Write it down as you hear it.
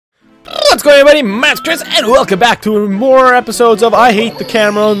What's going on, everybody? Matt's Chris, and welcome back to more episodes of I Hate the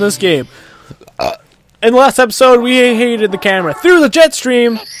Camera in this game. In the last episode, we hated the camera through the jet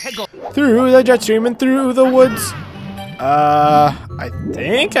stream, and through the woods. I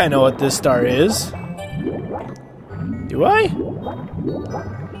think I know what this star is. Do I?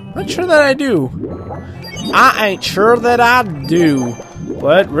 Not sure that I do. I ain't sure that I do.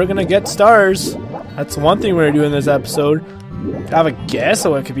 But we're gonna get stars. That's one thing we're gonna do in this episode. I have a guess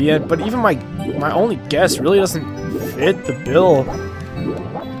of what it could be in, but even my only guess really doesn't fit the bill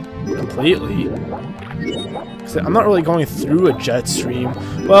completely. I'm not really going through a jet stream.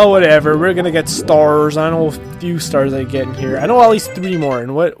 Well, whatever. We're gonna get stars. I know a few stars I get in here. I know at least 3 more.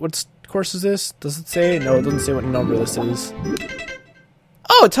 And what course is this? Does it say? No, it doesn't say what number this is.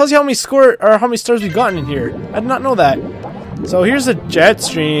 Oh, it tells you how many how many stars we've gotten in here. I did not know that. So here's a jet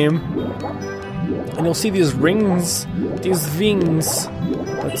stream, and you'll see these rings, these wings.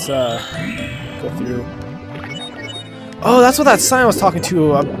 Let's go through. Oh, that's what that sign was talking to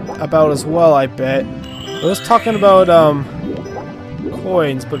you about as well, I bet. It was talking about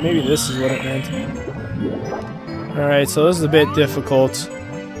coins, but maybe this is what it meant. Alright, so this is a bit difficult.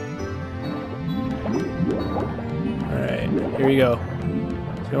 Alright, here we go.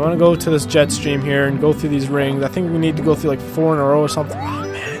 So I want to go to this jet stream here and go through these rings. I think we need to go through like 4 in a row or something. Oh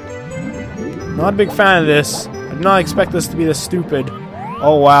man. Not a big fan of this. I did not expect this to be this stupid.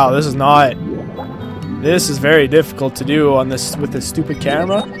 Oh wow, this is not. This is very difficult to do on this with this stupid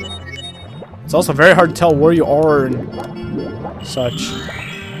camera. It's also very hard to tell where you are and such.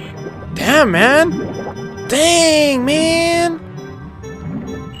 Damn, man! Dang, man!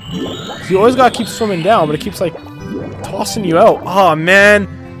 You always gotta keep swimming down, but it keeps like tossing you out. Oh man!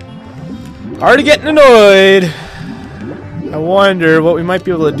 Already getting annoyed. I wonder what we might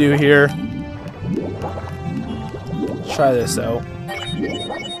be able to do here. Let's try this out.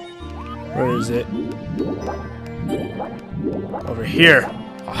 Where is it? Over here.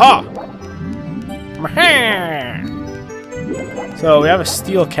 Aha! So we have a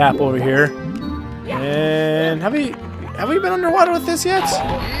steel cap over here, and have we been underwater with this yet?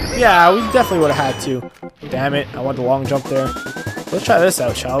 Yeah, we definitely would have had to. Damn it! I want the long jump there. Let's try this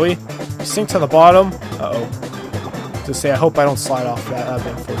out, shall we? We sink to the bottom. Uh oh. To say, I hope I don't slide off that. That'd be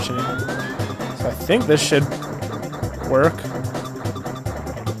unfortunate. So I think this should work.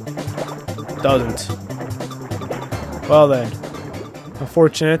 Doesn't. Well then,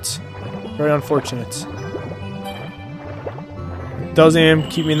 unfortunate. Very unfortunate. Doesn't even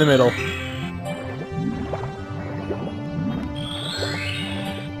keep me in the middle.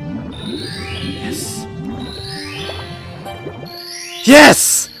 Yes!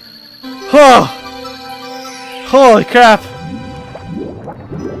 Yes! Oh! Holy crap!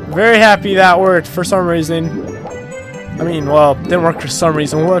 Very happy that worked for some reason. I mean, well, it didn't work for some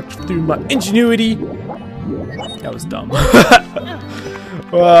reason. It worked through my ingenuity. That was dumb.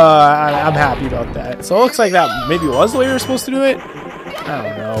 I'm happy about that. So it looks like that maybe was the way we were supposed to do it. I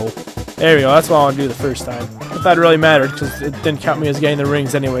don't know. There we go. That's what I want to do the first time. If that really mattered, because it didn't count me as getting the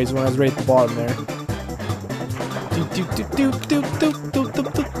rings anyways when I was right at the bottom there.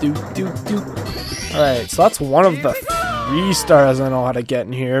 Alright, so that's one of the 3 stars I know how to get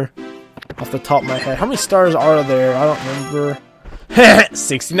in here. Off the top of my head. How many stars are there? I don't remember.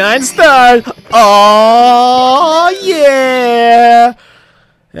 69 stars! Oh yeah!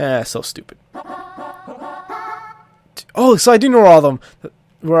 Yeah, so stupid. Oh, so I do know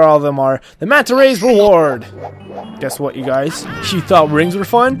where all of them are. The Manta Ray's reward. Guess what, you guys? You thought rings were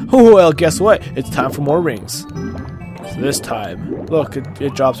fun? Oh, well, guess what? It's time for more rings. So this time, look,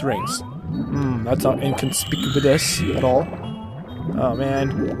 it drops rings. That's not inconspicuous at all. Oh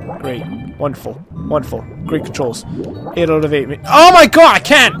man, great, wonderful, wonderful, great controls. 8 out of 8. Oh my god,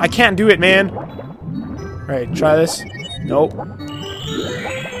 I can't do it, man. All right, try this. Nope.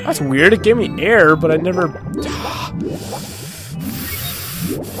 That's weird. It gave me air, but I never.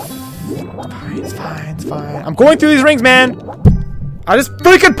 It's fine. It's fine. I'm going through these rings, man. I just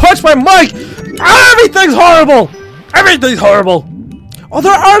freaking punched my mic. Everything's horrible. Everything's horrible. Oh,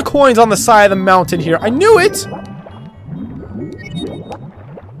 there are coins on the side of the mountain here. I knew it.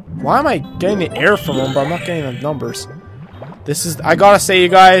 Why am I getting the air from them, but I'm not getting the numbers? This is. I gotta say, you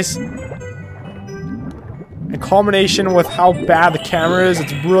guys. In combination with how bad the camera is,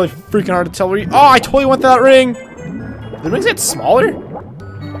 it's really freaking hard to tell where you... Oh, I totally went to that ring! The rings get smaller?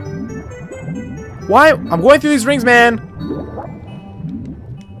 Why? I'm going through these rings, man!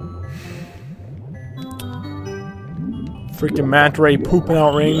 Freaking manta ray pooping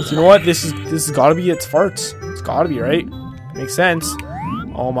out rings. You know what? This has gotta be its farts. It's gotta be, right? Makes sense.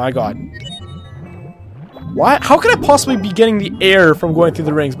 Oh my god. What? How could I possibly be getting the air from going through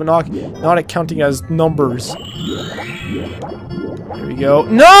the rings, but not it counting as numbers? Here we go.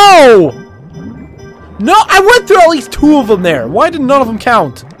 No! No, I went through at least 2 of them there. Why did none of them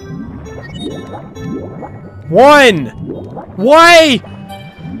count? 1. Why?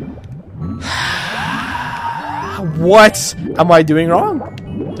 What am I doing wrong?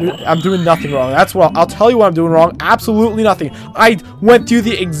 I'm doing nothing wrong. That's what I'll tell you what I'm doing wrong. Absolutely nothing. I went through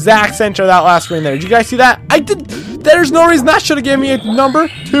the exact center of that last ring there. Did you guys see that? I did. There's no reason that should have given me a number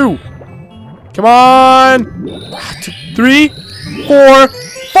 2. Come on. 2, 3, 4,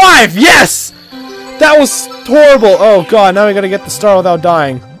 5. Yes! That was horrible. Oh god, now I gotta get the star without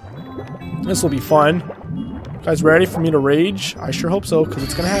dying. This will be fun. You guys ready for me to rage? I sure hope so, because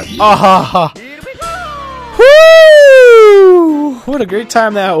it's gonna happen. Ah! Woo! What a great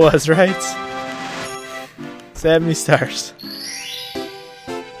time that was, right? 70 stars.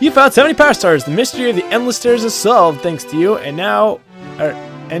 You found 70 power stars. The mystery of the endless stairs is solved thanks to you. And now,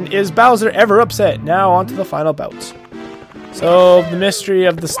 and is Bowser ever upset? Now on to the final bout. So the mystery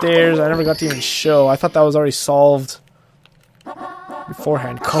of the stairs, I never got to even show. I thought that was already solved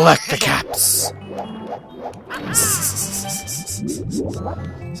beforehand. Collect the caps.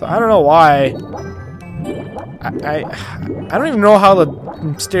 So I don't know why. I don't even know how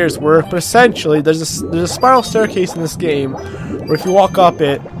the stairs work, but essentially there's a spiral staircase in this game where if you walk up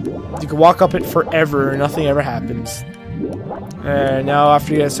it, you can walk up it forever and nothing ever happens. And now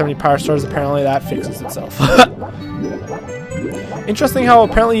after you get 70 power stars, apparently that fixes itself. Interesting how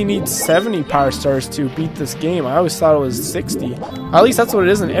apparently you need 70 power stars to beat this game. I always thought it was 60. At least that's what it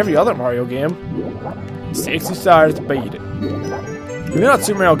is in every other Mario game. 60 stars to beat it. Maybe not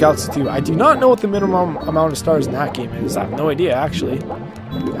Super Mario Galaxy 2. I do not know what the minimum amount of stars in that game is. I have no idea, actually.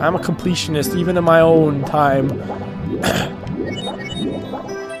 I'm a completionist, even in my own time.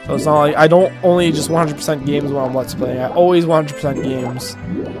 So it's not like I don't only just 100% games when I'm Let's Playing. I always 100% games.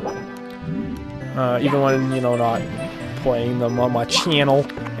 Even when, you know, not playing them on my channel.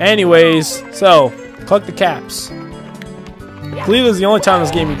 Anyways, so, collect the caps. I believe this is the only time in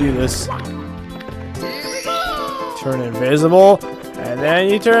this game you do this. Turn invisible. And then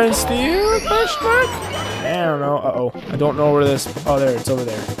you turn steel, question mark? I don't know. Uh-oh. I don't know where this... Oh, there. It's over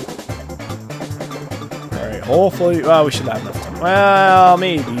there. Alright, hopefully... Well, we should have enough time. Well,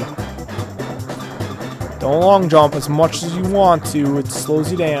 maybe. Don't long jump as much as you want to. It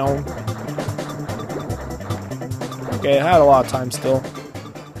slows you down. Okay, I had a lot of time still.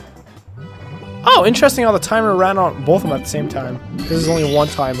 Oh, interesting how the timer ran on both of them at the same time. This is only one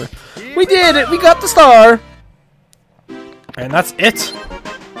timer. We did it! We got the star! And that's it.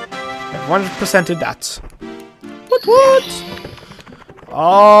 I've 100%ed that. What?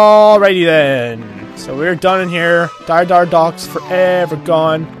 Alrighty then. So we're done in here. Dar Doc's forever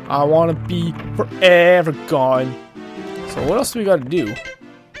gone. I wanna be forever gone. So what else do we gotta do?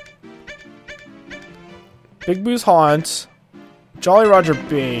 Big Boo's Haunt. Jolly Roger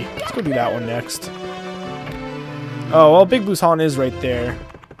Bay. Let's go do that one next. Oh, well, Big Boo's Haunt is right there.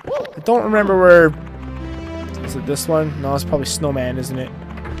 I don't remember where... Is it this one? No, it's probably Snowman, isn't it?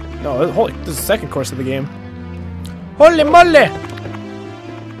 No, holy, this is the second course of the game. Holy moly!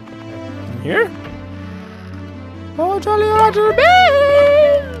 Here? Oh, Jolly Roger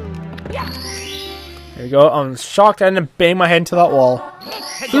Bay! There we go. I'm shocked I didn't bang my head into that wall.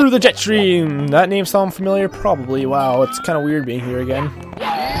 Through the jet stream! That name sound familiar? Probably. Wow, it's kind of weird being here again.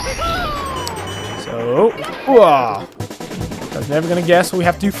 So, I was never gonna guess what we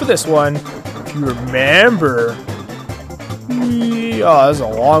have to do for this one. If you remember. Oh, this is a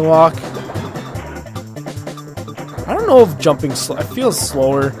long walk. I don't know if jumping slow. It feels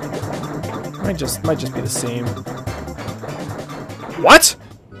slower. Might just be the same. What?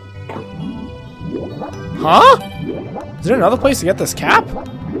 Huh? Is there another place to get this cap?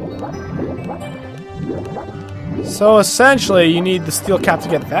 So essentially, you need the steel cap to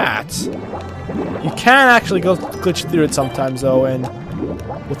get that. You can actually go glitch through it sometimes, though, and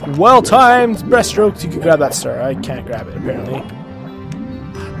with well-timed breaststrokes, you can grab that star. I can't grab it, apparently.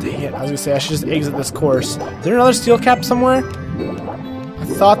 Dang it, I was gonna say I should just exit this course. Is there another steel cap somewhere? I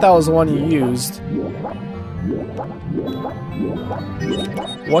thought that was the one you used.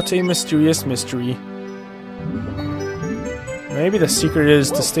 What a mysterious mystery. Maybe the secret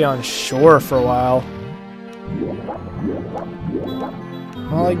is to stay on shore for a while.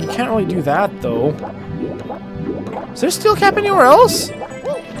 Well, like, you can't really do that, though. Is there a steel cap anywhere else?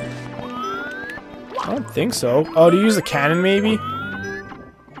 I don't think so. Oh, do you use the cannon, maybe?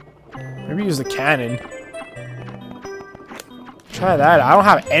 Maybe use the cannon. Try that. I don't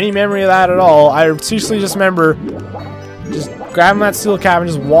have any memory of that at all. I seriously just remember just grabbing that steel cap and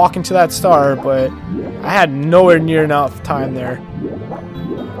just walking to that star, but I had nowhere near enough time there.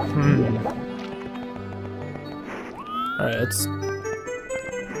 Alright, let's...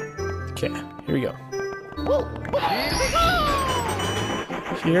 Okay, here we go.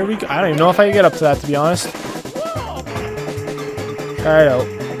 Here we go. I don't even know if I can get up to that, to be honest. Try it out.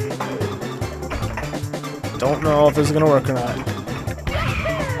 Don't know if this is gonna work or not.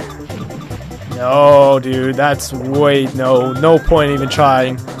 No, dude, that's way... No point even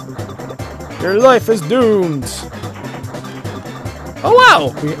trying. Your life is doomed. Oh,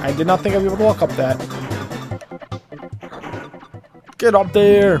 wow! I did not think I'd be able to walk up that. Get up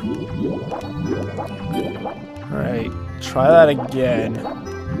there! Alright, try that again.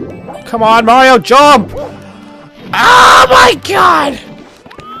 Come on, Mario, jump! Oh my god!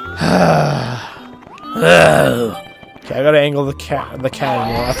 Okay, I gotta angle the cannon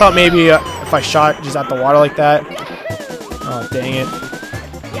more. I thought maybe if I shot just at the water like that. Oh, dang it.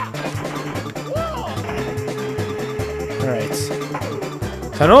 Alright.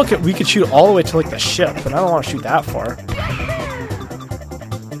 So I know we could shoot all the way to like the ship, but I don't want to shoot that far.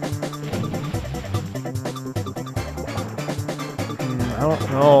 I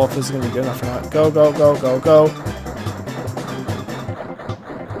don't know if this is gonna be good enough or not. Go, go, go, go, go.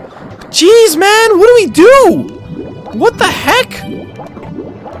 Jeez, man! What do we do? What the heck?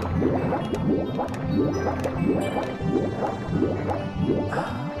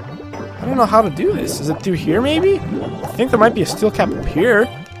 I don't know how to do this. Is it through here, maybe? I think there might be a steel cap up here.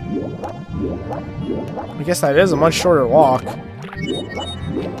 I guess that is a much shorter walk.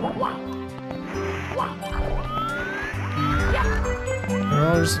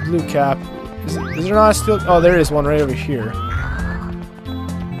 Oh, there's a blue cap. Is there not a steel? Oh, there is one right over here.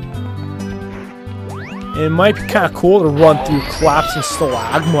 It might be kind of cool to run through collapsing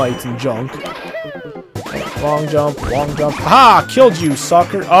stalagmites and junk. Long jump, long jump. Ha! Killed you,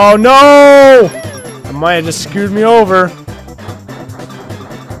 sucker. Oh no! That might have just screwed me over.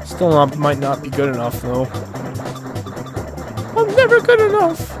 Still might not be good enough though. I'm never good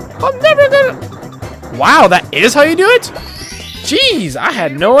enough. I'm never good. Wow, that is how you do it? Jeez, I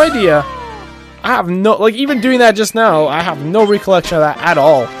had no idea. I have no, like, even doing that just now, I have no recollection of that at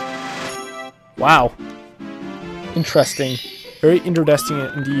all. Wow. Interesting. Very interesting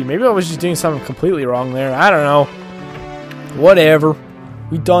indeed. Maybe I was just doing something completely wrong there. I don't know. Whatever.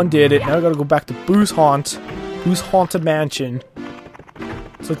 We done did it. Now I gotta go back to Boo's Haunted Mansion.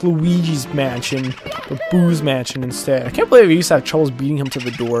 It's like Luigi's Mansion, but Boo's Mansion instead. I can't believe we used to have troubles beating him to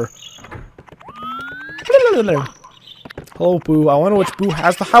the door. Hello, Boo. I wonder which Boo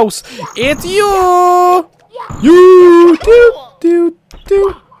has the house. It's you! You! Do.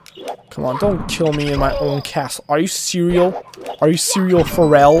 Come on, don't kill me in my own castle. Are you serial? Are you serial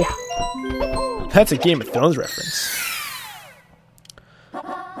Pharrell? That's a Game of Thrones reference.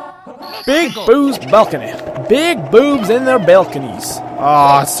 Big Boo's balcony. Big boobs in their balconies.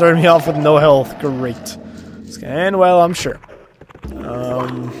 Ah, oh, starting me off with no health. Great. It's gonna end well, I'm sure.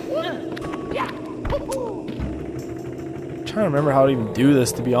 I'm trying to remember how to even do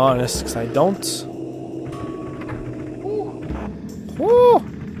this, to be honest, because I don't. Woo!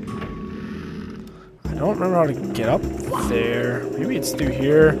 I don't remember how to get up there. Maybe it's through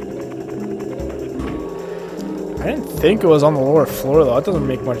here. I didn't think it was on the lower floor, though. That doesn't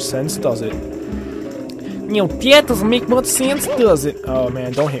make much sense, does it? You know, that doesn't make much sense, does it? Oh,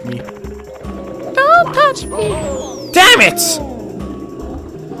 man, don't hit me. Don't touch me! Damn it!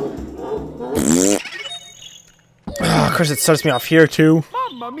 Of course, it starts me off here, too.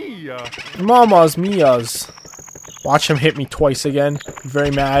 Mamma mia! Mamma's mia's. Watch him hit me twice again. I'm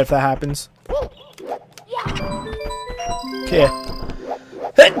very mad if that happens. Okay.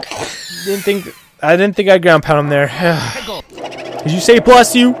 I didn't think I'd ground pound him there. Did you say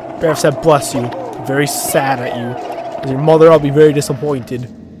bless you? Bear said bless you. I'm very sad at you. As your mother, I'll be very disappointed.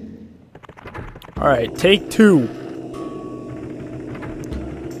 Alright, take 2.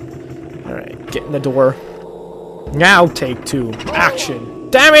 Alright, get in the door. Now take 2. Action.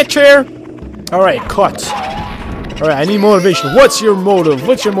 Damn it, chair! Alright, cut. Alright, I need motivation. What's your motive?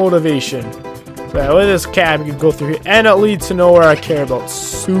 What's your motivation? So with this cab, you can go through here, and it leads to nowhere I care about.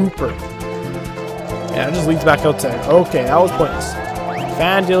 Super. Yeah, it just leads back outside. Okay, that was pointless.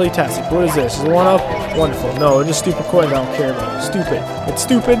 Fan-dilly-tastic. What is this? Is it one up? Wonderful. No, it's just stupid coins I don't care about. Stupid. It's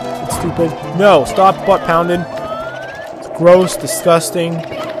stupid. It's stupid. No, stop butt pounding. It's gross, disgusting.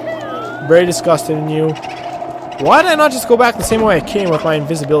 Very disgusted in you. Why did I not just go back the same way I came with my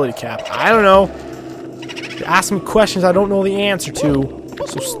invisibility cap? I don't know. You're asking me questions I don't know the answer to.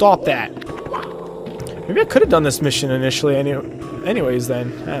 So stop that. Maybe I could have done this mission initially anyways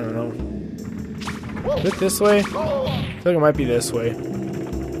then. I don't know. Is it this way? I feel like it might be this way.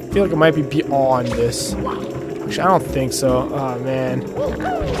 feel like it might be beyond this. Actually, I don't think so. Oh, man.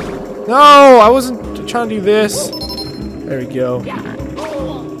 No, I wasn't trying to do this. There we go.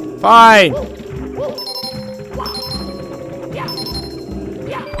 Fine.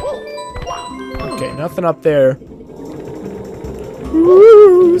 Okay, nothing up there.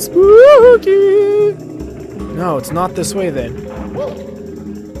 Ooh, spooky. No, it's not this way then.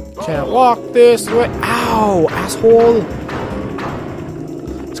 Can't walk this way. Ow, asshole.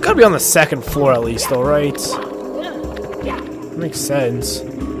 It's gotta be on the second floor at least, though, right? That makes sense.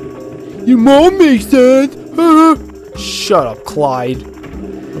 Your mom makes sense. Shut up, Clyde. I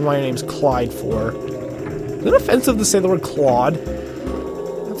don't know why your name's Clyde for. Is it offensive to say the word Claude?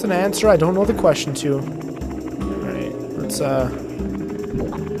 That's an answer I don't know the question to. Alright, let's,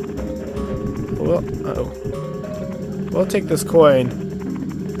 well, uh-oh. We'll take this coin.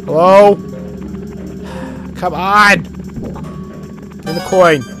 Hello? Come on! Give me the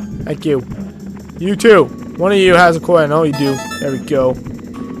coin. Thank you. You too. One of you has a coin. Oh, you do. There we go.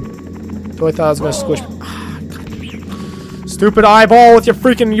 I thought I was gonna squish. Stupid eyeball with your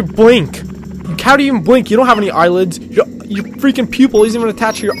freaking, you blink. How do you even blink? You don't have any eyelids. Your freaking pupil isn't even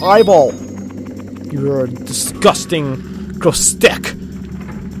attached to your eyeball. You're a disgusting, grotesque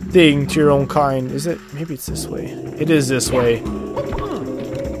thing to your own kind. Is it? Maybe it's this way. It is this way.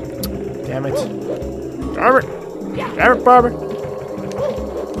 Damn it. Damn it. Damn it, Barbara.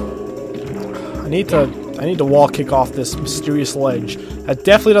 I need to wall kick off this mysterious ledge. That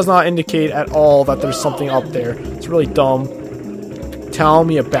definitely does not indicate at all that there's something up there. It's really dumb. Tell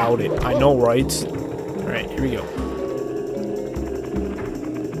me about it. I know, right? Alright, here we go.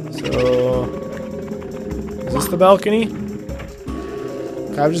 So... is this the balcony?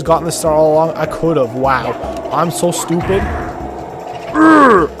 Could I have just gotten the star all along? I could have. Wow. I'm so stupid.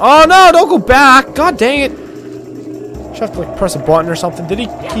 Oh no, don't go back! God dang it! Should have to like press a button or something. Did he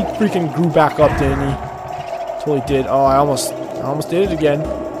freaking grew back up, didn't he? Totally did. Oh, I almost did it again.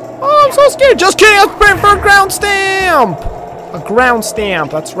 Oh, I'm so scared. Just kidding. I was praying for a ground stamp. A ground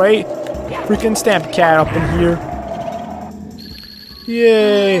stamp. That's right. Freaking stamp cat up in here.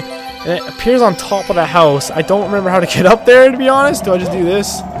 Yay. And it appears on top of the house. I don't remember how to get up there, to be honest. Do I just do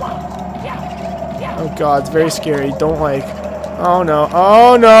this? Oh god, it's very scary. Don't like. Oh no.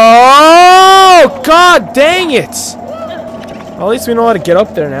 Oh no! God dang it! Well, at least we know how to get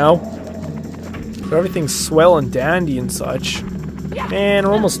up there now. Everything's swell and dandy and such. Man,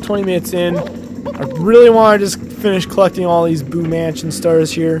 we're almost 20 minutes in. I really want to just finish collecting all these Boo Mansion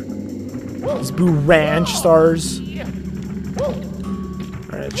stars here. These Boo Ranch stars.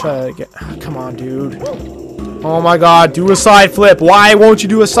 Alright, try to get... come on, dude. Oh my god, do a side flip. Why won't you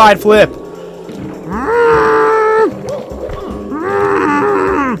do a side flip?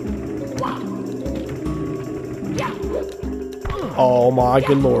 Oh my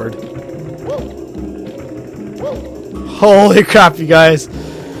good lord. Holy crap, you guys.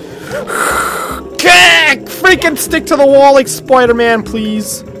 Freaking stick to the wall like Spider-Man,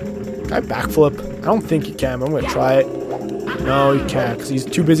 please. Can I backflip? I don't think you can, but I'm gonna try it. No, he can't, because he's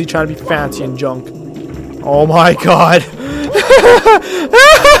too busy trying to be fancy and junk. Oh my god.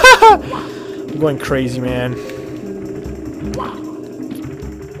 I'm going crazy, man.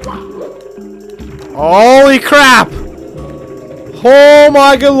 Holy crap! Oh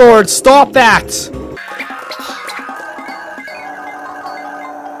my good lord, stop that!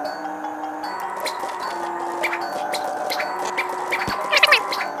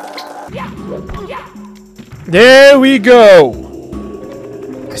 There we go!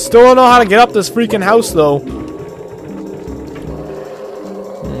 I still don't know how to get up this freaking house, though.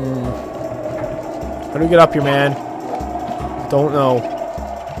 How do we get up here, man? Don't know.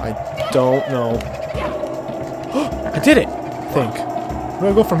 I don't know. I did it! I think. Where do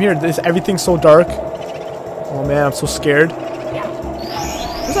I go from here? Everything's so dark. Oh man, I'm so scared.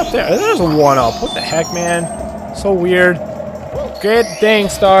 What's up there? There's a one up. What the heck, man? So weird. Good dang,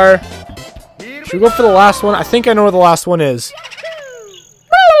 star. Should we go for the last one? I think I know where the last one is.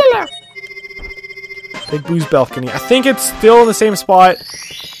 Big Boo's balcony. I think it's still in the same spot.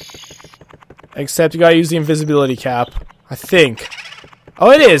 Except you gotta use the invisibility cap. I think.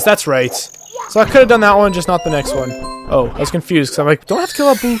 Oh, it is. That's right. So I could have done that one, just not the next one. Oh, I was confused because I'm like, don't I have to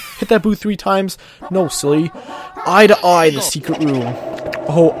kill that Boo? Hit that Boo 3 times? No, silly. Eye to eye in the secret room.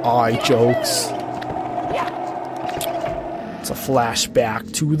 Oh, eye jokes. It's a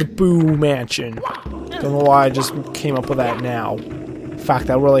flashback to the Boo Mansion. Don't know why I just came up with that now. The fact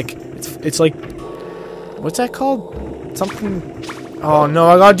that we're like, it's like, what's that called? Something. Oh no,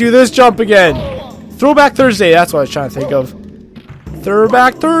 I gotta do this jump again. Throwback Thursday. That's what I was trying to think of.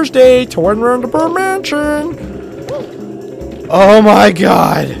 Throwback Thursday, touring around the Boo Mansion. Oh my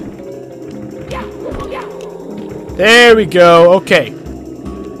god. There we go. Okay.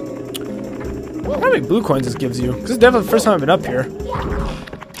 How many blue coins this gives you? This is definitely the first time I've been up here.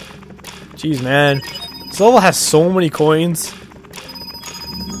 Jeez, man. This level has so many coins.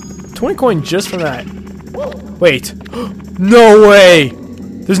 20 coin just from that. Wait. No way!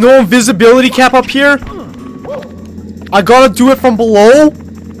 There's no invisibility cap up here? I gotta do it from below?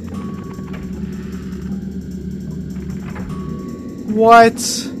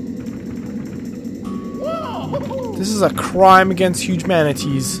 What? This is a crime against huge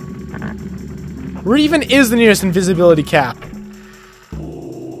manatees. Where even is the nearest invisibility cap?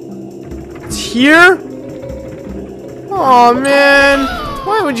 It's here? Oh man.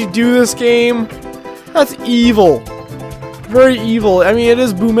 Why would you do this game? That's evil. Very evil. I mean, it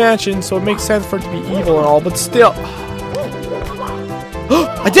is Boo Mansion, so it makes sense for it to be evil and all, but still.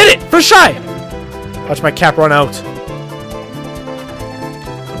 I did it! First try! Watch my cap run out.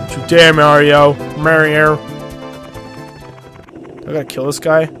 Don't you dare, Mario. Mario. I gotta kill this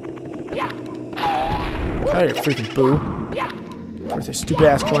guy. Out of here, freaking Boo. Where's this stupid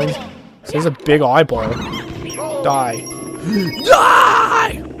ass coins? This is a big eyeball. Die. Die!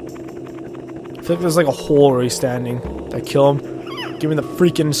 I feel like there's like a hole where he's standing. Did I kill him? Give me the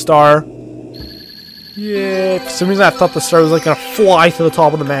freaking star. Yeah. For some reason I thought the star was like gonna fly to the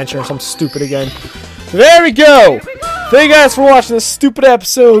top of the mansion or something stupid again. There we go! Thank you guys for watching this stupid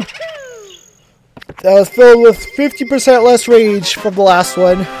episode. That was filled with 50% less rage from the last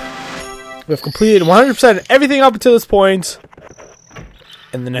one. We've completed 100% everything up until this point.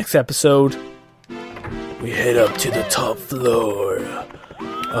 In the next episode, we head up to the top floor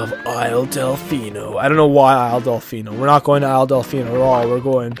of Isle Delfino. I don't know why Isle Delfino. We're not going to Isle Delfino at all. We're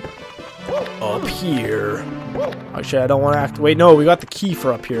going up here. Actually, I don't want to act. Wait, no, we got the key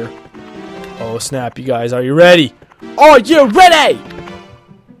for up here. Oh, snap, you guys. Are you ready? Are you ready?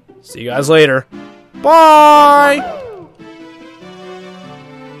 See you guys later. Bye!